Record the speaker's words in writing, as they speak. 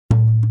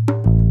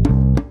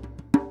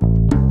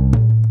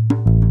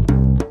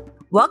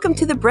Welcome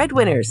to The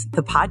Breadwinners,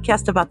 the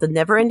podcast about the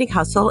never-ending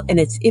hustle and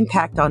its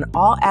impact on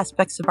all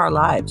aspects of our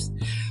lives.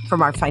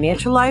 From our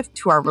financial life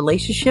to our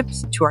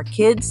relationships, to our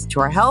kids,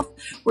 to our health,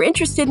 we're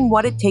interested in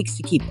what it takes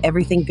to keep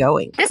everything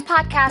going. This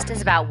podcast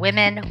is about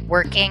women,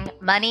 working,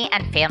 money,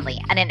 and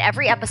family. And in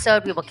every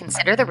episode, we will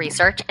consider the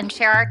research and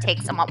share our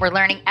takes on what we're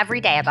learning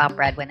every day about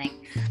breadwinning.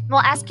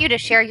 We'll ask you to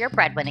share your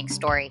breadwinning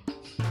story.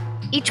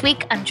 Each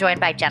week, I'm joined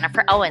by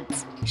Jennifer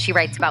Owens. She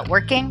writes about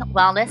working,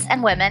 wellness,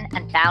 and women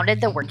and founded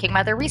the Working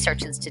Mother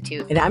Research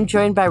Institute. And I'm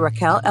joined by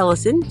Raquel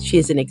Ellison. She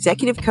is an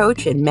executive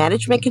coach and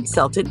management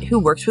consultant who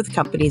works with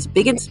companies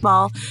big and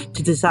small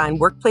to design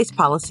workplace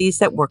policies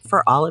that work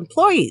for all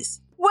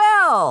employees.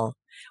 Well,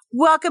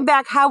 welcome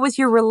back. How was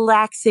your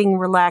relaxing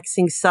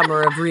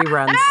summer of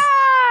reruns?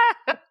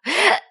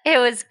 It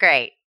was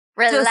great.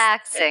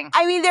 Relaxing.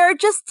 There are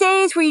just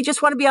days where you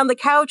just want to be on the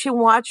couch and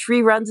watch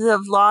reruns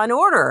of Law and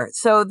Order.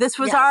 So this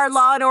was our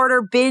Law and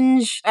Order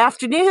binge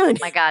afternoon. Oh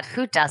my God,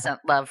 who doesn't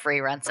love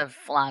reruns of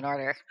Law and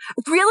Order?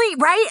 Really,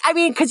 right?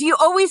 Because you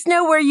always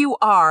know where you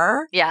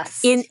are.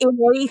 Yes. In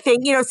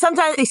anything.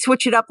 Sometimes they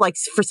switch it up, like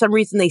for some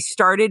reason they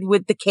started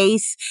with the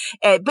case.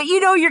 But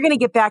you're going to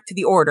get back to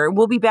the order.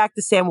 We'll be back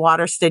to Sam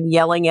Waterston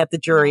yelling at the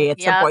jury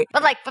at some point.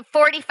 But for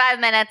 45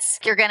 minutes,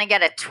 you're going to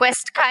get a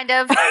twist, kind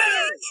of.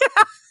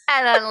 Yeah.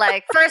 And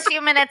then, first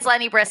few minutes,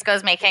 Lenny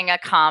Briscoe's making a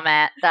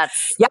comment.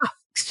 That's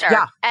sure.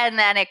 Yeah. And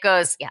then it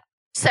goes,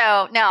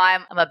 So, no,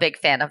 I'm a big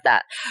fan of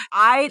that.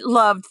 I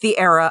loved the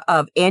era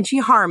of Angie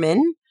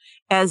Harmon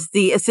as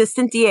the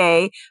assistant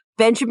DA,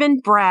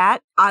 Benjamin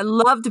Bratt. I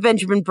loved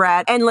Benjamin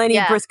Bratt and Lenny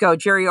Briscoe,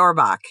 Jerry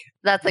Orbach.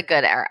 That's a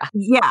good era.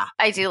 Yeah.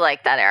 I do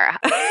like that era.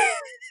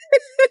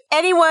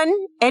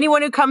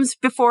 Anyone who comes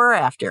before or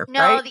after,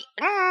 no, right?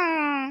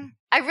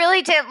 I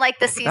really didn't like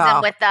the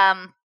season with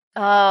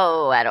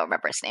I don't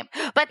remember his name.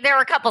 But there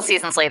were a couple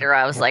seasons later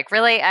I was like,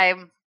 really?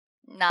 I'm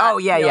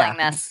not feeling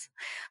this.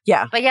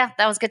 Yeah. But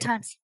that was good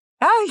times.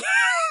 Oh,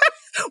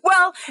 yeah.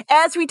 Well,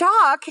 as we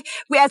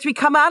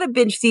come out of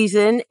binge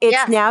season,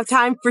 it's now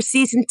time for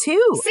season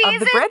 2 of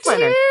The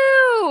Breadwinner.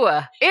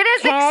 It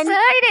is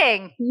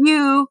exciting.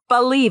 You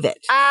believe it?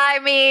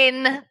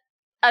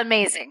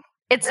 Amazing.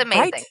 It's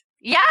amazing. Right?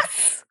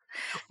 Yes.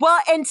 Well,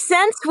 and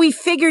since we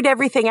figured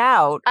everything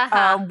out,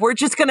 we're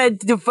just going to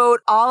devote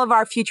all of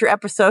our future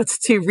episodes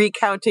to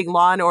recounting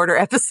Law and Order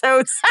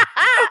episodes.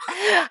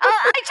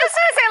 I just want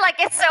to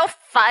say, it's so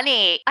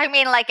funny.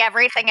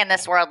 Everything in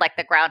this world,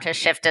 the ground has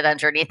shifted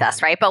underneath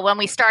us, right? But when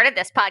we started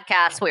this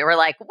podcast, we were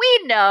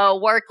we know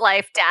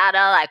work-life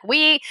data,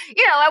 we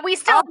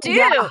still do.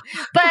 Yeah.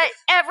 But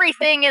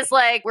everything is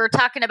we're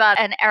talking about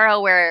an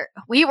era where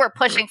we were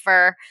pushing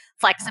for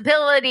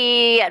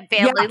flexibility and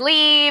family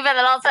leave. And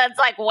then all of a sudden it's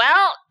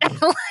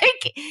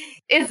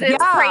is this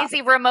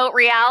crazy remote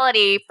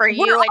reality for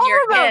you and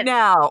your kids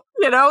now?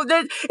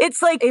 It's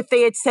if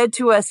they had said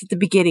to us at the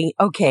beginning,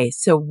 okay,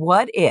 so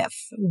what if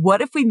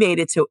we made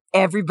it so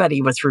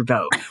everybody was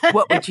remote?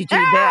 What would you do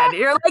then?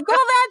 You're like, well,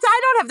 I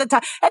don't have the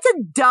time. That's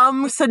a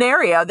dumb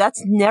scenario.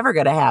 That's never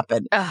going to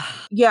happen.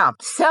 Yeah.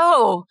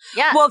 So,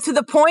 well, to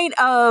the point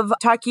of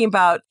talking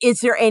about, is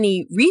there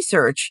any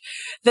research?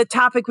 The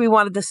topic we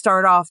wanted to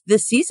start off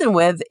this season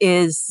with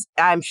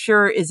I'm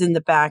sure is in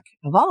the back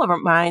of all of our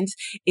minds,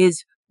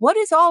 is what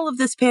is all of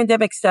this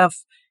pandemic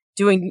stuff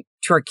doing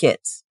to our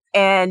kids?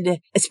 And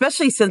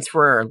especially since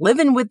we're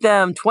living with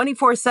them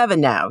 24/7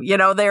 now,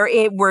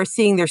 we're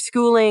seeing their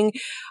schooling,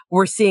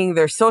 we're seeing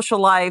their social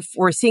life,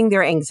 we're seeing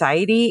their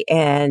anxiety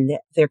and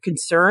their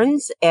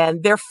concerns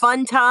and their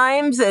fun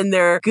times and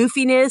their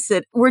goofiness.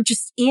 And we're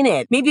just in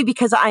it. Maybe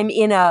because I'm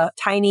in a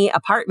tiny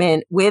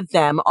apartment with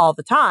them all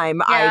the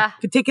time, I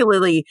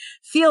particularly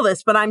feel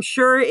this. But I'm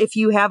sure if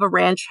you have a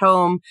ranch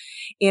home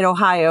in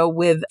Ohio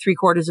with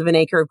 3/4 of an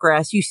acre of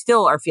grass, you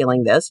still are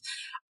feeling this.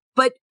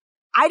 But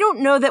I don't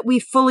know that we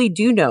fully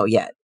do know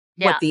yet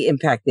what the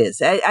impact is.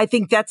 I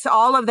think that's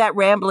all of that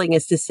rambling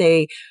is to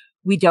say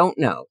we don't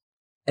know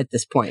at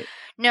this point.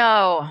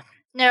 No,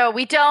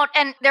 we don't.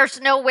 And there's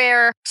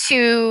nowhere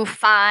to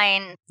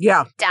find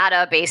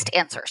data-based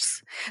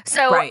answers.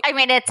 So,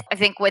 I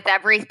think with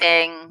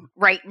everything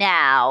right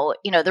now,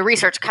 the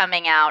research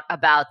coming out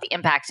about the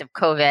impacts of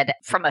COVID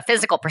from a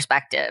physical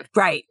perspective.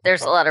 Right.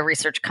 There's a lot of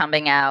research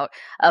coming out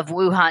of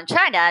Wuhan,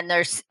 China, and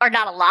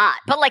not a lot,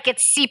 but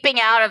it's seeping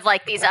out of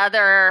these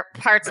other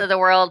parts of the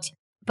world.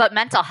 But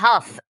mental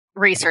health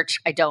research,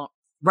 I don't.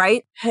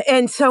 Right.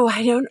 And so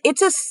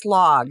it's a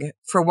slog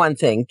for one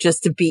thing,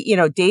 just to be,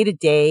 day to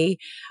day.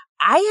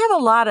 I have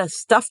a lot of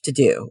stuff to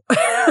do.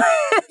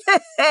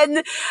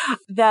 And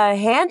the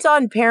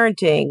hands-on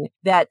parenting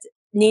that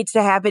needs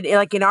to happen,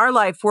 in our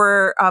life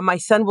where my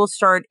son will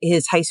start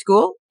his high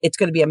school. It's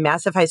going to be a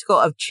massive high school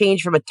of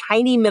change from a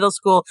tiny middle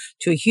school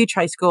to a huge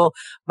high school.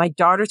 My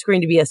daughter's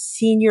going to be a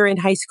senior in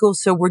high school.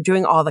 So we're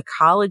doing all the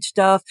college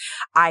stuff.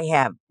 I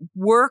have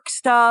work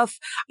stuff.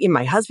 And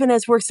my husband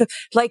has work stuff.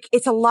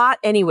 It's a lot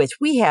anyways.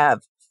 We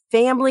have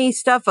family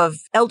stuff of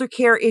elder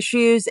care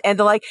issues and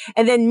the like.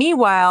 And then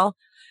meanwhile,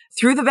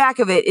 through the back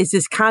of it is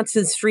this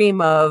constant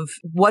stream of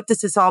what does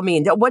this all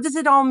mean? What does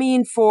it all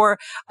mean for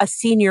a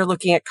senior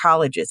looking at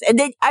colleges?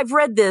 And I've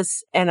read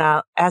this, and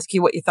I'll ask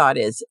you what your thought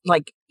is.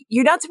 Like,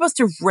 you're not supposed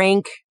to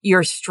rank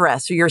your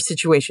stress or your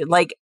situation.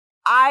 Like,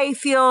 I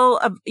feel,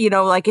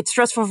 like it's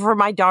stressful for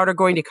my daughter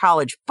going to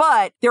college,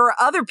 but there are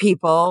other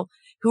people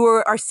who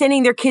are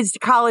sending their kids to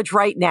college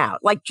right now,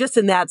 like just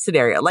in that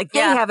scenario, like they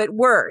have it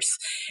worse.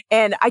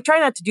 And I try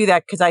not to do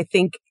that because I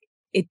think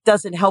it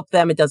doesn't help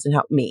them. It doesn't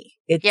help me.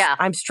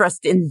 I'm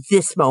stressed in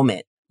this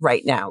moment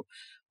right now,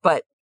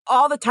 but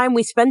all the time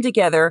we spend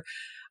together,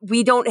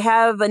 we don't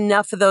have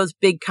enough of those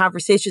big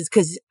conversations.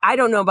 Because I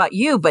don't know about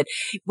you, but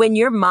when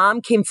your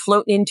mom came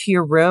floating into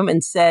your room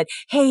and said,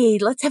 hey,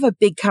 let's have a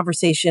big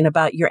conversation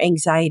about your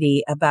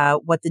anxiety,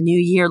 about what the new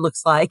year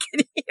looks like,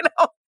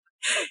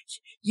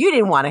 you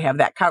didn't want to have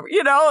that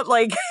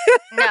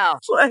No.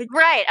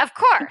 Right. Of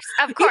course.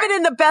 Even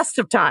in the best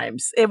of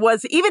times, it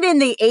was even in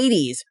the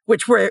 80s,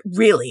 which were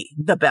really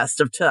the best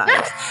of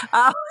times.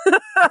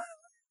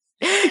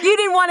 You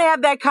didn't want to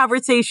have that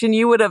conversation.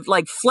 You would have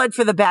fled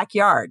for the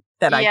backyard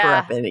that I grew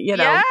up in,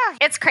 Yeah,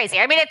 it's crazy.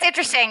 I mean, it's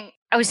interesting.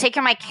 I was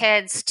taking my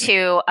kids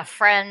to a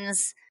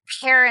friend's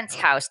parents'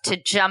 house to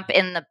jump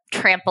in the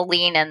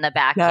trampoline in the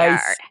backyard.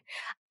 Nice.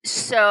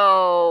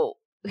 So,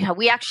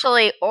 we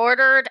actually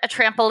ordered a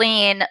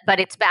trampoline, but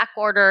it's back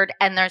ordered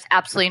and there's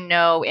absolutely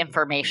no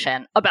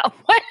information about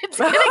what it's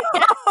going to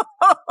get.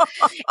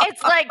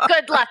 It's like,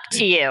 good luck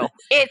to you.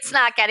 It's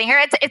not getting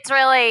here. It's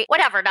really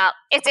whatever. Now,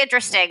 it's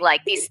interesting,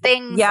 like these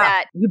things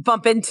that you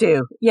bump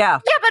into. Yeah.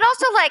 Yeah, but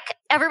also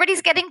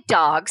everybody's getting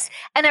dogs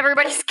and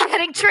everybody's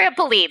getting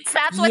trampolines.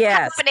 That's what's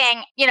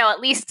happening, at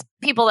least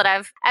people that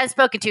I've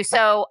spoken to.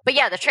 So, but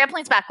yeah, the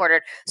trampoline's back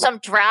ordered. So I'm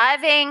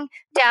driving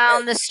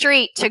down the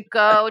street to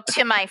go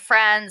to my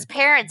friend's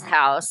parents'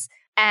 house.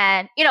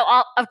 And,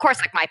 of course,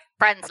 my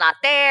friend's not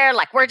there.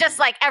 We're just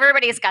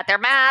everybody's got their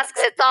masks.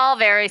 It's all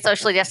very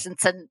socially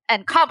distanced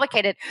and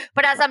complicated.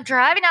 But as I'm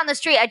driving down the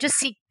street, I just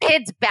see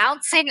kids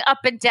bouncing up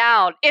and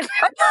down in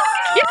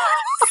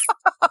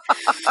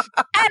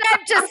and I'm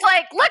just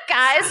look,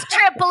 guys,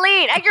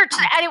 trampoline. And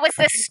it was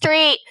this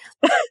street.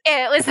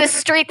 It was this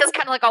street that's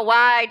kind of like a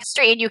wide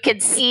street. And you can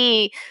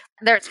see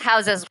there's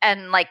houses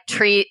and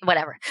tree,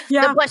 whatever.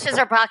 Yeah. The bushes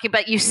are blocking,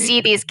 but you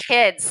see these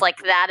kids,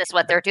 that is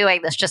what they're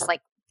doing. This just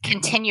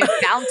continued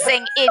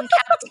bouncing in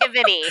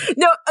captivity.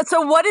 No,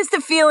 so what is the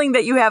feeling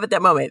that you have at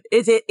that moment?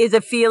 Is a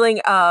feeling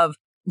of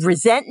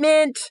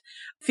resentment,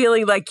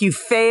 feeling like you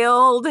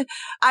failed?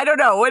 I don't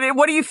know.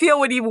 What do you feel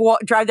when you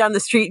drive down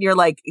the street and you're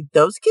like,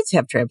 those kids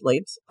have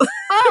trampolines?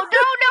 Oh,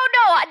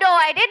 no,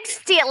 I didn't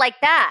see it like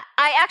that.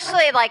 I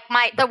actually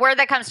the word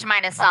that comes to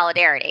mind is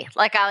solidarity.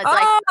 I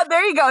was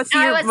there you go.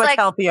 So you're much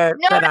healthier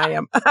than I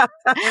am.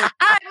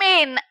 I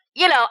mean,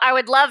 I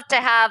would love to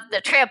have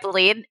the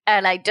trampoline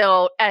and I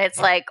don't, and it's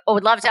I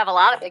would love to have a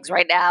lot of things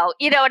right now.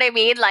 You know what I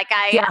mean?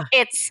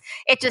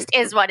 It just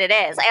is what it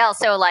is. I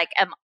also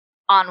am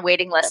on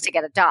waiting list to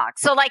get a dog.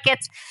 So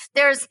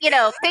there's,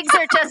 things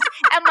are just,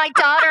 and my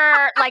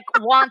daughter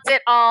wants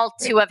it all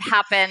to have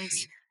happened,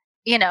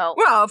 Well,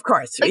 of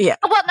course. Yeah.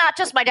 Well, not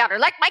just my daughter,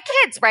 my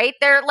kids, right?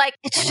 They're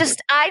it's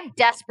just, I'm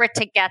desperate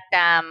to get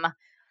them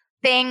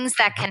things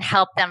that can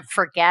help them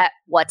forget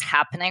what's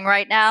happening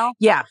right now.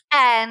 Yeah.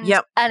 And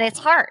it's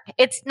hard.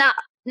 It's not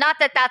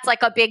that that's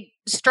a big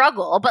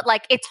struggle, but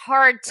it's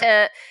hard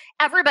to,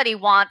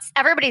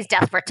 everybody's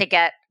desperate to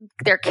get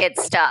their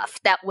kids stuff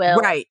that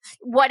will,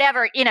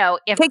 whatever,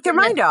 if take their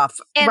mind off,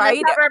 in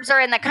the suburbs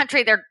or in the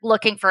country, they're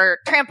looking for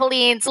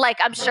trampolines.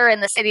 I'm sure in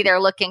the city, they're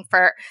looking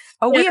for.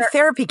 Oh, we have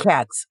therapy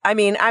cats. I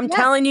mean, I'm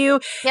telling you,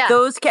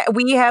 those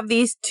we have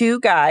these two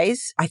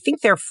guys. I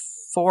think they're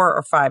 4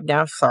 or 5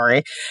 now.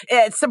 Sorry.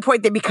 At some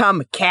point they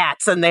become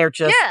cats and they're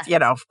just,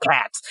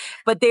 cats,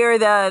 but they're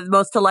the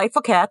most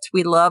delightful cats.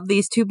 We love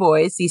these two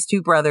boys, these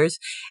two brothers.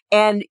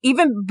 And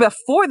even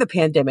before the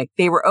pandemic,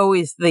 they were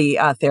always the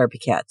therapy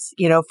cats,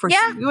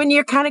 when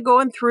you're kind of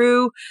going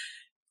through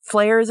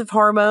flares of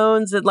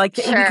hormones and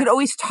you could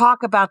always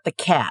talk about the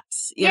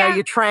cats,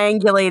 you're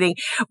triangulating.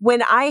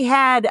 When I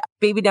had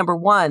baby number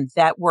 1,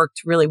 that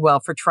worked really well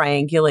for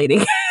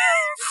triangulating.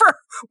 For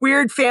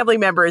weird family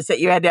members that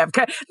you had to have.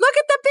 Look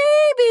at the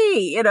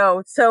baby,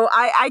 So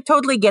I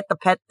totally get the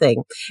pet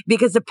thing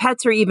because the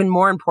pets are even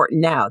more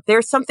important now.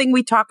 There's something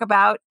we talk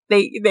about.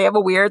 They have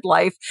a weird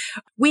life.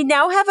 We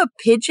now have a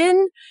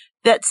pigeon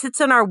that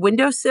sits on our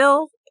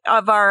windowsill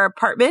of our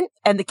apartment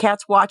and the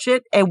cats watch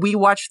it and we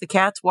watch the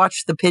cats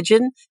watch the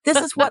pigeon. This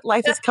is what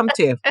life has come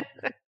to.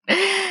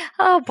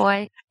 Oh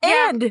boy.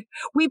 And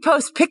we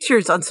post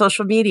pictures on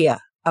social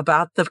media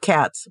about the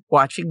cats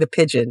watching the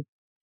pigeon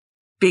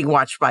being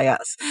watched by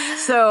us.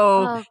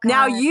 So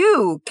now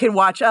you can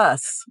watch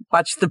us,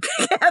 watch the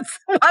cats,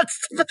 watch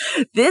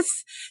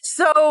this.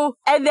 So,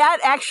 and that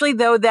actually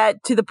though,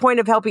 that to the point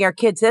of helping our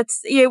kids,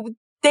 that's,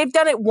 they've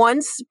done it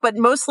once, but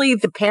mostly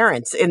the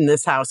parents in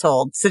this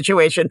household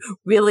situation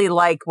really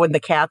like when the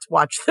cats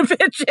watch the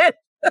pigeon.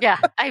 Yeah,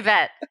 I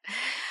bet.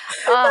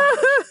 I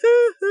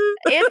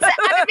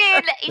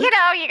mean, you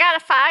got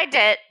to find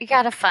it. You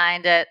got to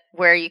find it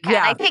where you can.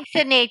 Yeah. I think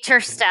the nature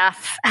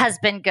stuff has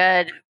been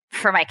good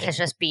for my kids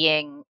just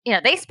being,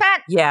 they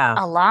spent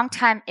a long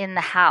time in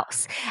the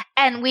house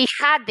and we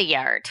had the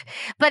yard,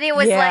 but it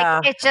was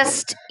like, it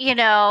just,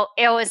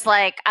 it was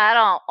like, I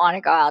don't want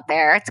to go out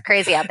there. It's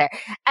crazy out there.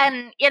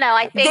 And,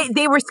 I think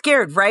they were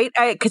scared, right?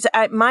 Because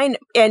mine,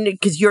 and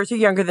because yours are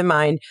younger than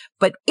mine,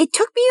 but it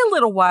took me a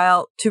little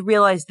while to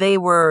realize they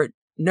were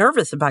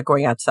nervous about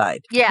going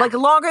outside. Yeah. Like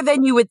longer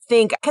than you would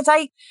think. Because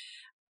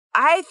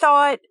I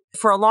thought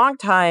for a long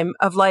time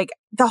of like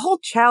the whole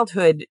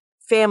childhood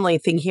family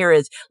thing here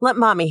is let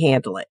mommy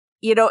handle it.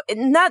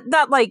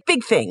 Not like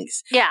big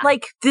things. Yeah.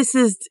 Like this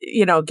is,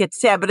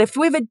 gets sad. But if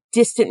we have a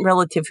distant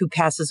relative who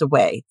passes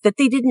away that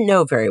they didn't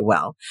know very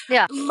well,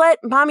 let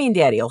mommy and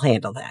daddy will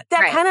handle that.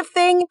 That kind of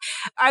thing.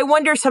 I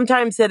wonder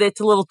sometimes that it's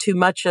a little too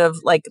much of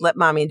like, let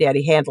mommy and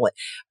daddy handle it.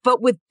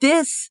 But with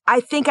this, I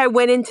think I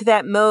went into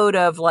that mode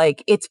of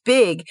like, it's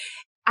big.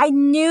 I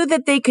knew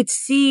that they could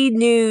see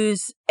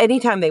news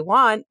anytime they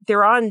want.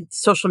 They're on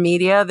social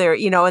media. They're,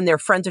 and their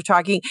friends are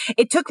talking.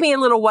 It took me a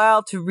little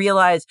while to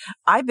realize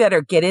I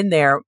better get in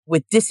there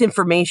with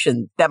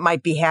disinformation that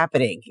might be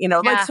happening.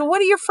 Like, so what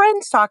are your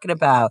friends talking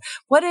about?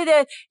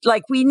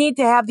 We need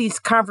to have these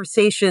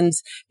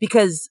conversations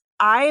because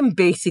I'm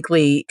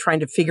basically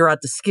trying to figure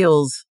out the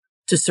skills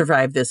to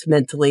survive this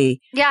mentally.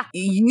 Yeah.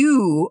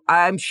 You,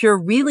 I'm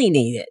sure, really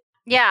need it.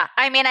 Yeah.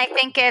 I mean, I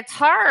think it's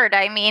hard.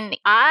 I mean,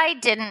 I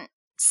didn't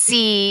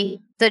see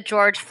the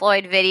George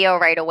Floyd video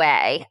right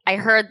away. I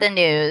heard the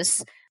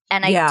news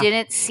and I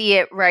didn't see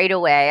it right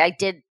away. I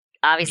did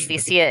obviously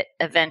see it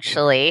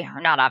eventually, or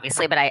not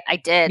obviously, but I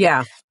did.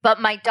 Yeah. But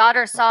my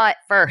daughter saw it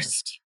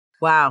first.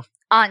 Wow.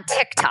 On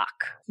TikTok.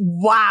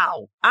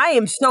 Wow. I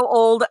am so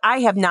old. I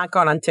have not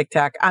gone on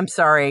TikTok. I'm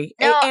sorry.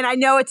 No. And I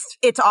know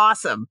it's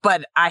awesome,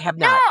 but I have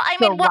not. No, I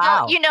mean,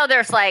 wow.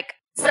 There's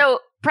so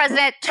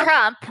President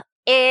Trump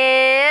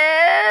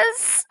I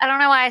don't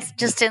know why I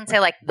just didn't say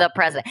like the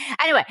president.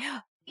 Anyway,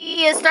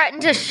 he is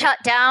threatened to shut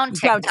down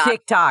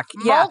TikTok.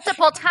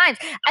 Multiple times.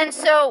 And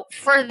so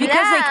because they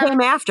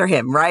came after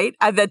him, right?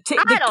 I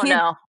don't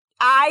know.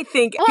 I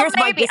think here's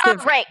my guess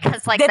right,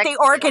 because that they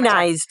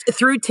organized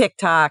through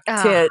TikTok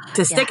to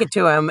stick it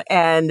to him,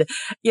 and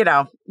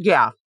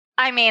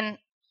I mean,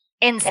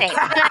 insane.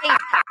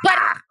 But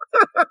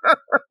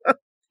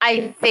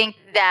I think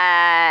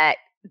that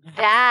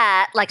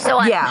on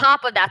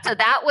top of that, so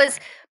that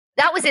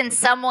was in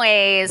some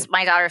ways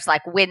my daughter's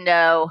like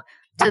window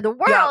to the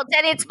world,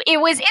 and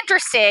it was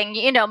interesting.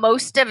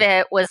 Most of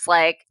it was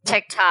like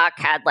TikTok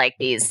had like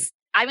these.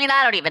 I mean,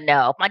 I don't even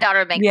know. My daughter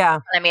would make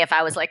fun of me if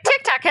I was like,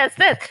 TikTok has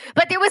this.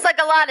 But there was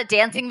like a lot of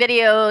dancing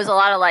videos, a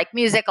lot of like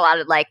music, a lot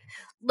of like,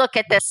 look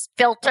at this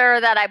filter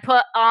that I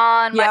put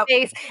on my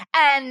face.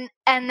 And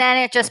then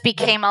it just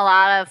became a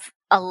lot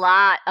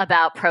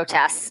about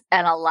protests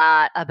and a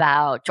lot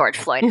about George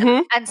Floyd.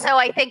 Mm-hmm. And so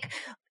I think,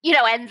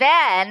 and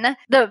then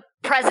the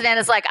president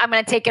is like, I'm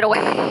going to take it away.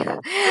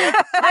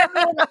 I'm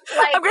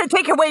going to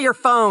take away your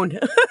phone.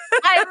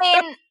 I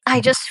mean, I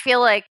just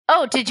feel like,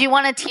 oh, did you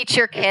want to teach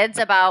your kids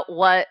about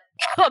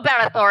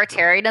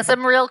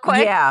authoritarianism real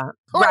quick? Yeah,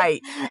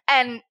 right.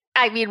 And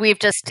I mean,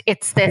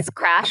 it's this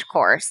crash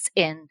course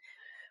in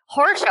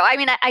horror show. I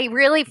mean, I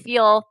really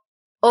feel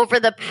over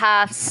the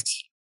past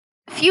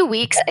few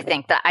weeks, I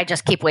think that I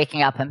just keep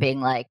waking up and being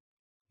like,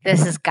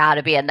 this has got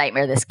to be a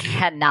nightmare. This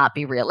cannot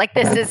be real. Like,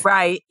 this is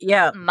right.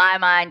 Yeah. My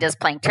mind is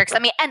playing tricks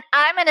on me. And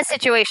I'm in a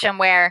situation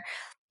where,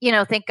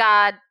 thank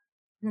God,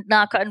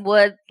 knock on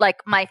wood, like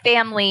my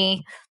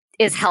family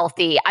is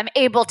healthy. I'm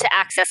able to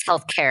access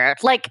healthcare.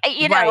 Like,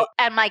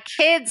 and my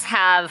kids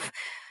have,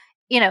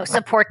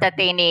 support that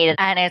they need.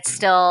 And it's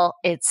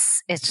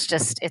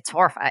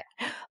horrifying.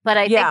 But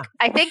I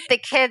think the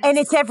kids. And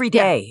it's every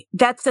day.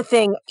 That's the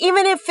thing.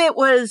 Even if it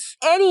was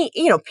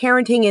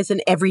parenting is an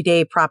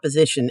everyday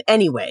proposition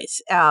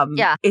anyways.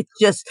 It's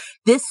just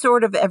this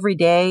sort of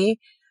everyday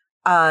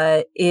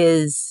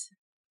it's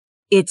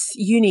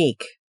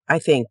unique, I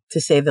think,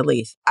 to say the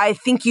least. I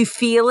think you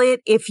feel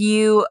it if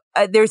you,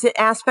 there's an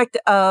aspect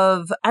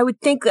of, I would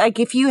think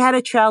like if you had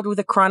a child with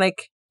a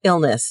chronic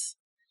illness,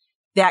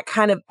 that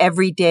kind of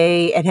every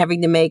day and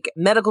having to make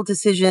medical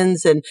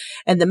decisions and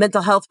the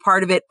mental health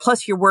part of it,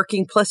 plus you're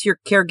working, plus you're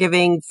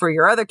caregiving for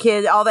your other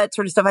kid, all that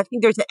sort of stuff. I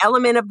think there's an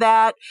element of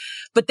that,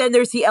 but then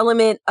there's the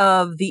element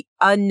of the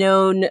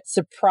unknown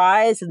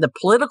surprise and the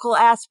political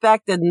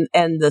aspect and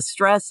the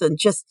stress and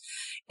just,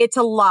 it's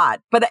a lot.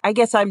 But I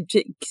guess I'm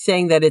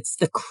saying that it's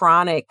the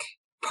chronic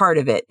part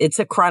of it. It's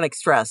a chronic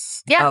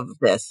stress of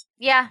this.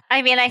 Yeah.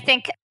 I mean, I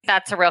think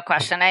that's a real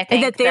question. I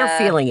think and that they're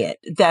feeling it,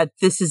 that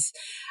this is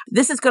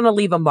going to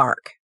leave a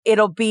mark.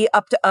 It'll be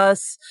up to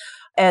us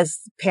as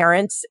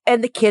parents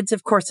and the kids,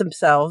 of course,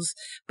 themselves,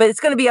 but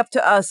it's going to be up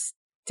to us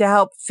to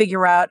help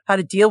figure out how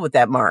to deal with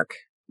that mark,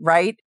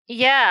 right?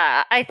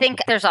 Yeah, I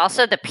think there's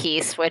also the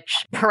piece,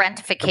 which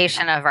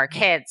parentification of our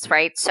kids,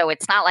 right? So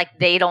it's not like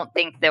they don't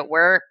think that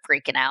we're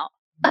freaking out.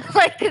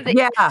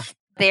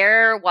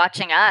 they're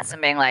watching us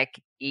and being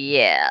like,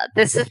 yeah,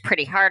 this is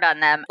pretty hard on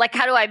them. Like,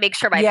 how do I make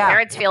sure my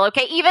parents feel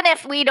okay? Even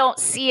if we don't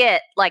see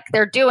it, like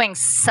they're doing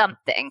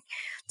something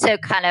to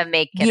kind of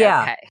make it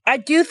okay. I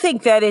do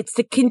think that it's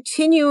the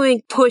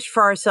continuing push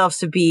for ourselves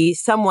to be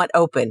somewhat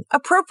open,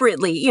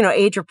 appropriately,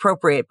 age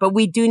appropriate, but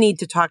we do need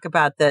to talk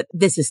about that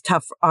this is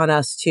tough on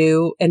us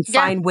too and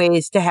find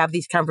ways to have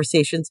these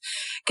conversations.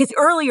 Because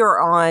earlier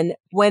on,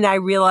 when I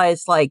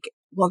realized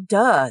well,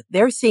 duh,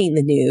 they're seeing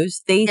the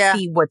news. They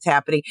see what's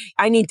happening.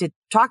 I need to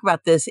talk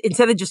about this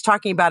instead of just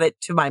talking about it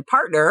to my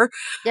partner.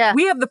 Yeah.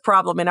 We have the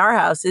problem in our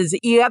house is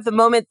you have the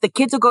moment the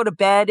kids will go to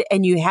bed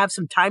and you have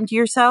some time to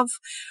yourself.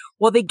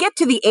 Well, they get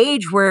to the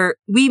age where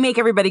we make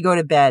everybody go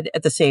to bed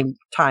at the same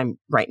time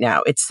right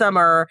now. It's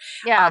summer,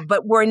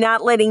 but we're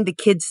not letting the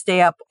kids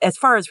stay up as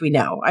far as we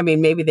know. I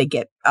mean, maybe they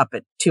get up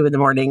at 2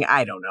 a.m.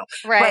 I don't know.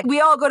 Right. But we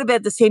all go to bed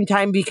at the same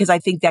time because I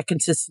think that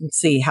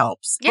consistency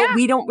helps. Yeah. But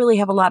we don't really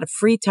have a lot of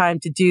free time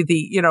to do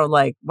the,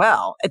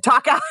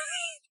 talk out.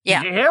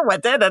 Yeah.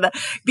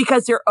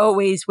 Because they're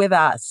always with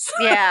us.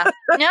 Yeah.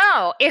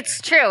 No,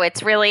 it's true.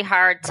 It's really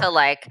hard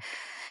to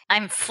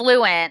I'm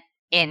fluent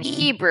in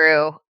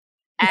Hebrew.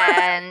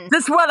 And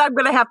this is what I'm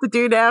going to have to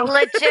do now.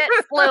 Legit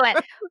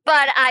fluent.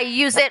 But I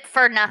use it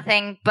for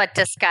nothing but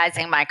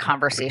disguising my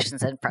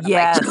conversations in front of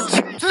my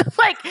children. With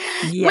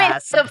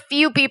the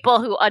few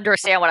people who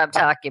understand what I'm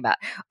talking about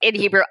in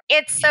Hebrew.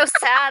 It's so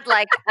sad.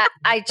 I'm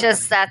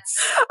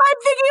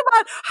thinking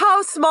about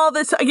how small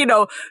this,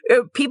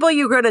 people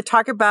you're going to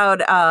talk about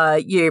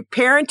your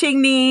parenting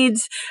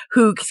needs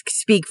who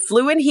speak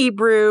fluent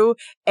Hebrew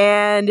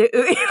and...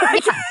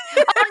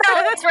 Oh,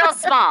 no, it's real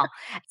small.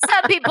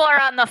 Some people are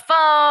on the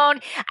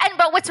phone.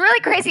 But what's really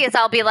crazy is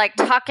I'll be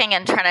talking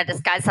and trying to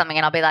disguise something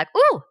and I'll be like,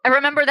 ooh, I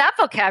remember that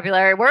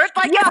vocabulary word.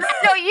 I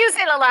don't use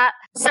it a lot.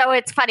 So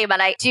it's funny, but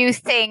I do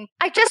think,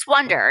 I just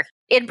wonder,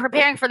 in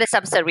preparing for this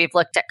episode, we've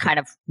looked at kind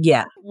of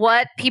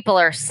what people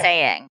are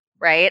saying,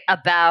 right,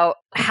 about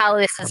how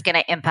this is going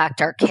to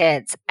impact our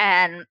kids.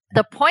 And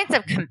the points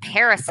of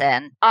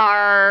comparison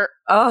are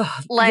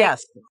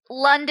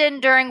London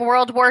during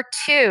World War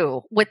II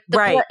with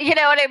the, you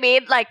know what I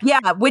mean?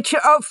 Which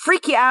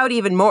freak you out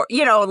even more,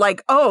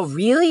 oh,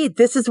 really?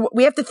 This is what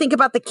we have to think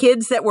about the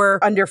kids that were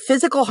under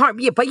physical harm.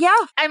 Yeah, but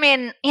I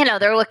mean,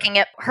 they're looking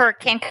at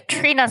Hurricane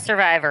Katrina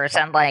survivors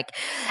and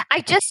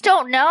I just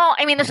don't know.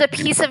 I mean, there's a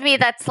piece of me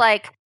that's I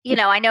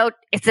know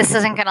this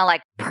isn't going to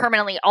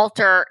permanently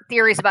alter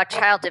theories about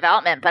child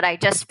development, but I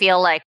just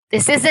feel like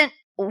this isn't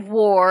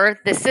war.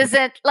 This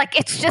isn't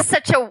it's just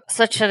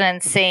such an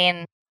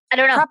insane, I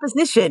don't know,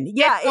 proposition.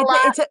 Yeah.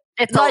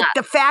 It's like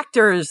the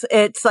factors.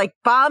 It's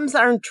bombs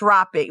aren't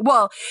dropping.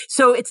 Well,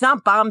 so it's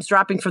not bombs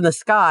dropping from the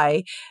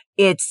sky.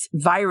 It's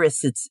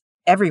virus. It's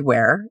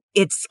everywhere.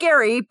 It's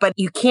scary, but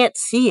you can't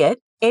see it.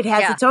 It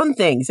has its own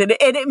things. And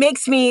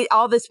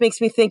all this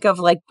makes me think of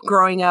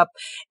growing up.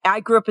 I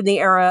grew up in the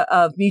era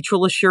of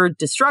mutual assured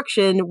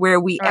destruction where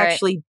we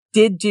actually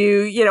did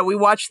do, we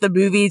watched the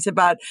movies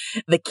about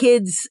the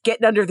kids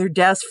getting under their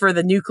desk for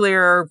the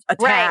nuclear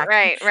attack.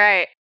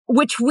 Right.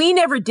 Which we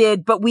never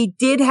did, but we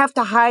did have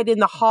to hide in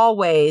the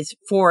hallways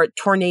for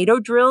tornado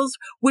drills,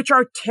 which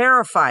are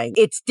terrifying.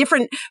 It's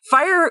different.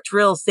 Fire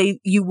drills,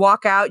 you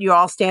walk out, you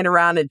all stand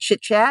around and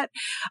chit chat.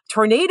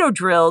 Tornado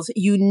drills,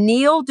 you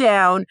kneel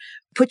down,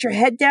 put your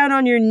head down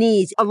on your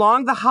knees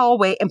along the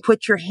hallway and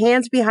put your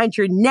hands behind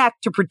your neck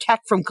to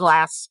protect from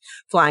glass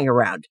flying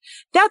around.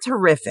 That's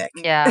horrific.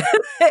 Yeah.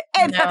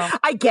 And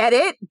I get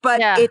it,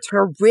 but it's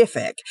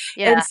horrific.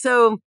 Yeah. And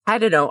so, I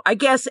don't know, I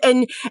guess,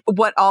 and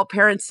what all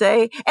parents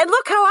say, and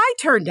look how I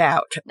turned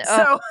out.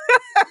 So,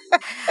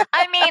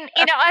 I mean,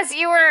 as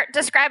you were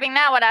describing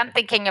that, what I'm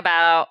thinking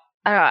about,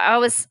 I don't know, I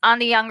was on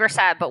the younger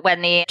side, but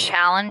when the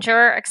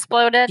Challenger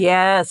exploded.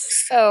 Yes.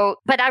 So,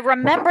 but I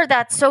remember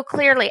that so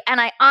clearly. And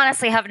I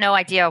honestly have no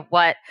idea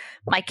what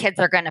my kids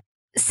are going to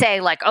say,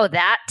 oh,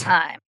 that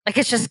time.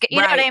 It's just, you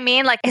know what I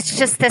mean? It's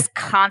just this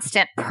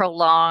constant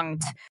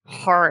prolonged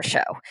horror show.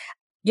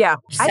 Yeah.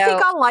 I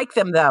think I'll like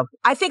them, though.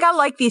 I think I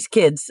like these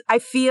kids. I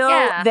feel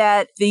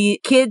that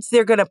the kids,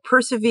 they're going to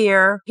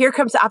persevere. Here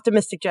comes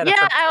optimistic Jennifer.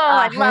 Yeah. Oh,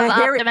 I love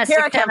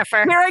optimistic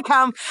Jennifer. Here I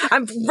come.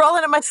 I'm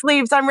rolling up my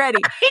sleeves. I'm ready.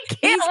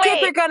 These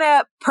kids are going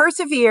to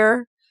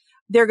persevere.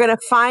 They're going to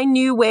find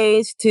new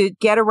ways to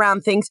get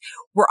around things.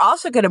 We're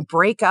also going to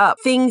break up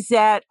things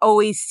that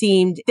always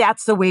seemed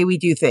that's the way we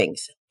do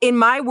things. In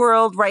my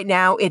world right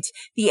now, it's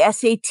the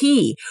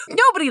SAT.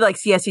 Nobody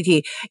likes the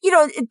SAT.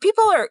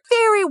 People are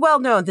very well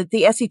known that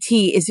the SAT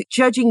is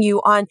judging you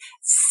on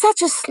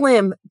such a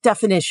slim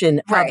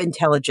definition of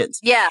intelligence.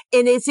 Yeah.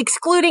 And it's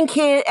excluding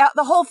kids,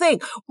 the whole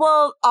thing.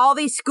 Well, all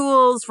these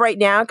schools right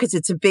now, because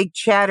it's a big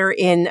chatter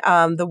in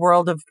the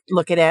world of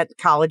looking at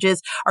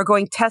colleges, are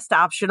going test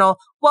optional.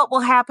 What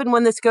will happen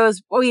when this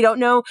goes? Well, we don't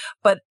know,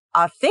 but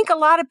I think a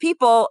lot of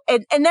people,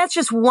 and that's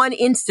just one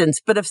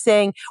instance, but of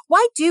saying,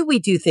 why do we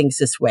do things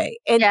this way?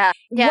 And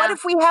what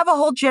if we have a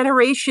whole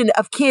generation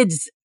of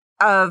kids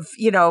of,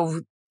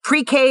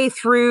 pre-K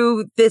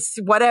through this,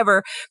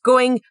 whatever,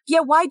 going,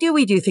 why do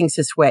we do things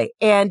this way?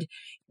 And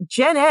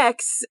Gen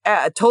X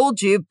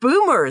told you,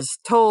 boomers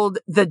told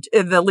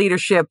the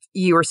leadership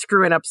you were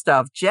screwing up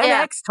stuff. Gen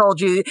X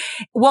told you,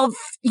 well,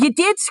 you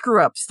did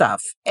screw up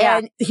stuff.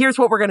 And here's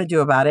what we're going to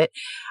do about it.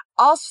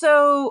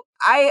 Also,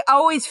 I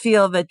always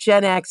feel that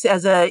Gen X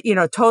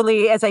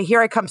totally, as I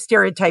hear I come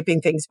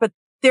stereotyping things, but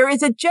there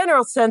is a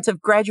general sense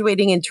of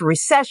graduating into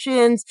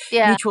recessions,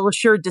 mutual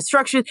assured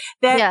destruction,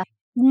 that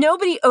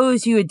nobody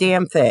owes you a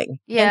damn thing.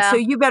 And so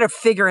you better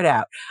figure it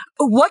out.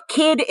 What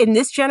kid in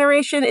this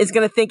generation is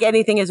going to think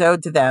anything is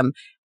owed to them?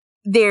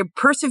 They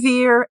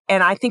persevere,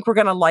 and I think we're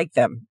going to like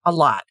them a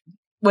lot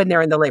when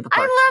they're in the labor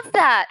force. I love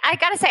that. I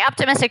got to say,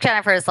 Optimistic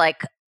Jennifer is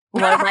like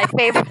one of my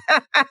favorite.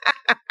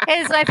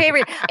 It's my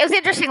favorite. It was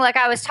interesting. Like,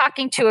 I was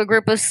talking to a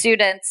group of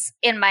students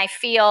in my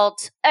field,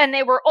 and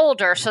they were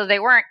older, so they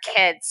weren't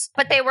kids,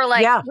 but they were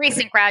like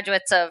recent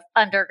graduates of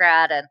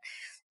undergrad,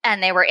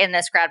 and they were in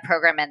this grad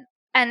program,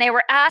 and they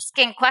were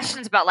asking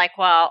questions about, like,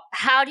 well,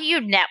 how do you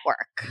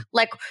network?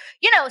 Like,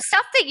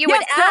 stuff that you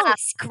would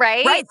ask,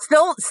 right? Right.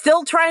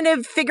 Still trying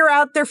to figure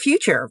out their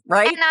future,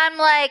 right? And I'm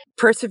like,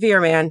 persevere,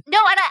 man. No,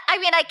 and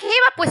I came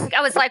up with, I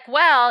was like,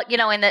 well,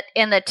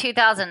 in the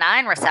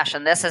 2009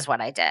 recession, this is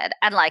what I did.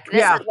 And like,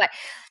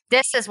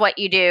 this is what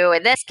you do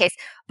in this case.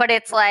 But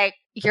it's like,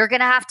 you're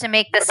going to have to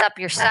make this up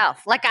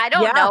yourself. Like, I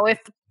don't know if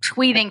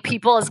tweeting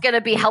people is going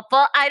to be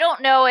helpful. I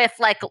don't know if,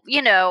 like,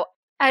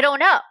 I don't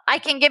know. I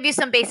can give you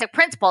some basic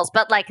principles,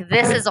 but like,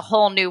 this is a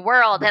whole new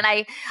world. And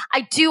I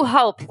do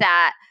hope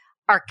that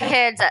our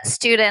kids,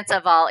 students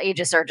of all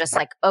ages are just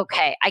like,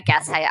 okay, I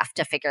guess I have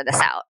to figure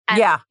this out.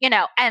 And,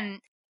 and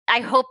I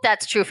hope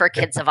that's true for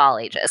kids of all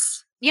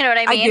ages. You know what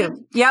I mean? I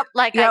do. Yep.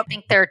 Like, I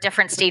think there are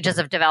different stages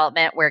of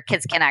development where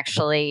kids can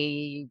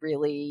actually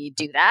really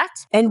do that.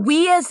 And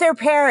we as their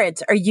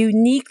parents are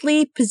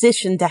uniquely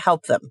positioned to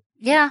help them.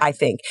 Yeah. I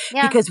think.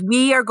 Yeah. Because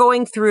we are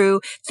going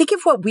through, think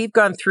of what we've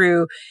gone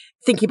through,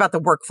 thinking about the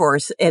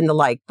workforce and the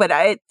like, but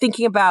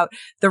thinking about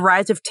the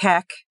rise of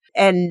tech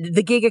and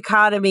the gig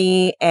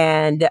economy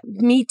and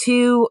Me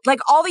Too, like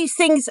all these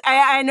things.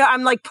 I know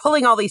I'm like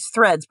pulling all these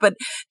threads, but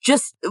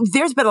just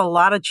there's been a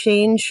lot of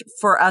change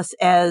for us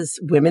as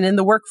women in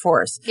the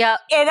workforce. Yeah.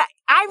 And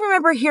I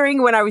remember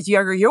hearing when I was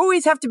younger, you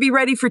always have to be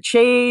ready for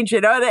change,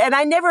 and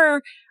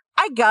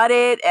I got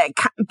it,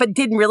 but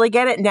didn't really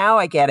get it. Now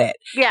I get it.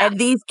 Yeah. And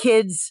these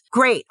kids,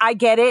 great, I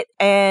get it.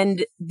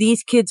 And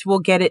these kids will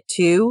get it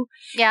too.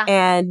 Yeah.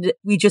 And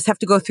we just have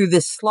to go through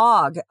this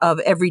slog of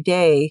every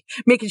day,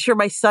 making sure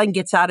my son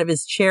gets out of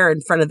his chair in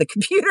front of the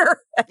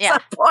computer at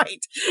some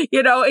point.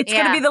 It's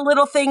going to be the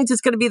little things.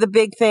 It's going to be the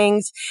big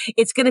things.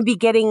 It's going to be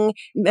getting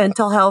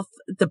mental health,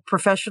 the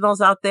professionals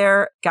out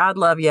there. God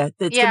love you.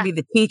 It's going to be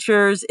the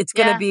teachers. It's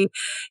going to be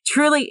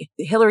truly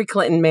Hillary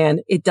Clinton, man.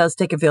 It does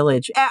take a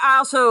village. I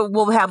also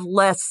will have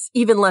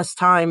even less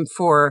time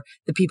for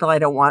the people I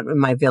don't want in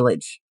my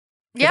village.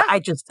 Yeah. I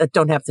just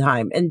don't have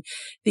time. And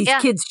these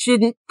kids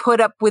shouldn't put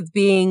up with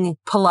being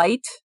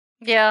polite.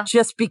 Yeah.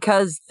 Just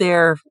because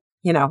they're,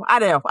 I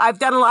don't know. I've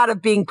done a lot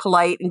of being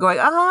polite and going,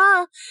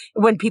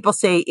 when people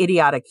say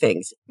idiotic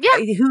things. Yeah.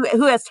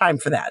 Who has time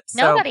for that?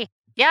 Nobody.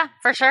 Yeah,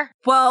 for sure.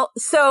 Well,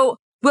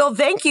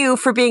 thank you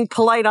for being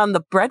polite on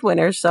the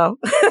breadwinners. So.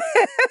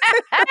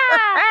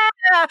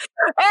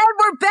 And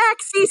we're back,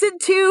 season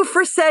 2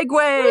 for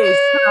Segways.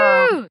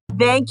 So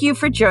thank you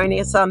for joining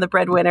us on the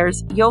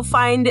Breadwinners. You'll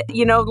find,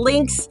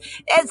 links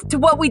as to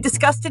what we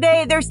discussed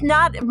today. There's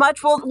not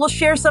much. We'll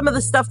share some of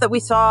the stuff that we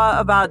saw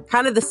about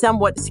kind of the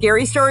somewhat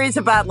scary stories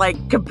about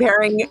like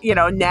comparing,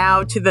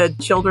 now to the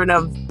children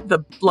of the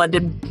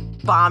London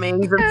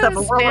bombings and stuff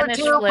of World War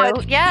II.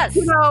 But, yes.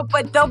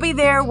 But they'll be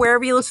there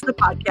wherever you listen to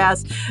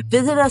podcasts.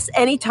 Visit us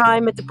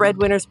anytime at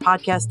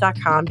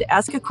thebreadwinnerspodcast.com to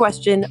ask a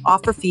question,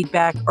 offer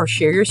feedback, or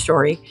share your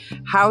story.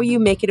 How are you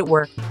making it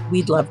work?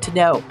 We'd love to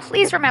know.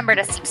 Please remember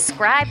to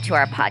subscribe to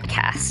our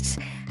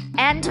podcast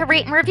and to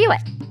rate and review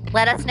it.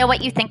 Let us know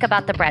what you think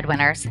about the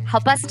Breadwinners.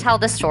 Help us tell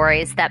the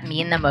stories that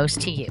mean the most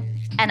to you.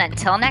 And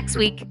until next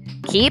week,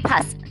 keep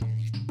hustling.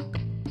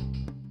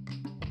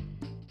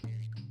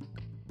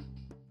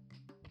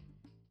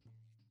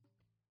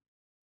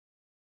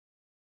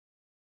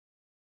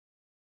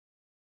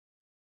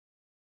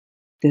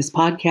 This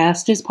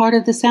podcast is part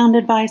of the Sound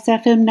Advice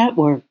FM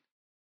network.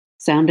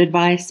 Sound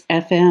Advice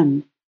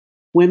FM.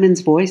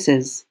 Women's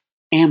voices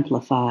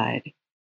amplified.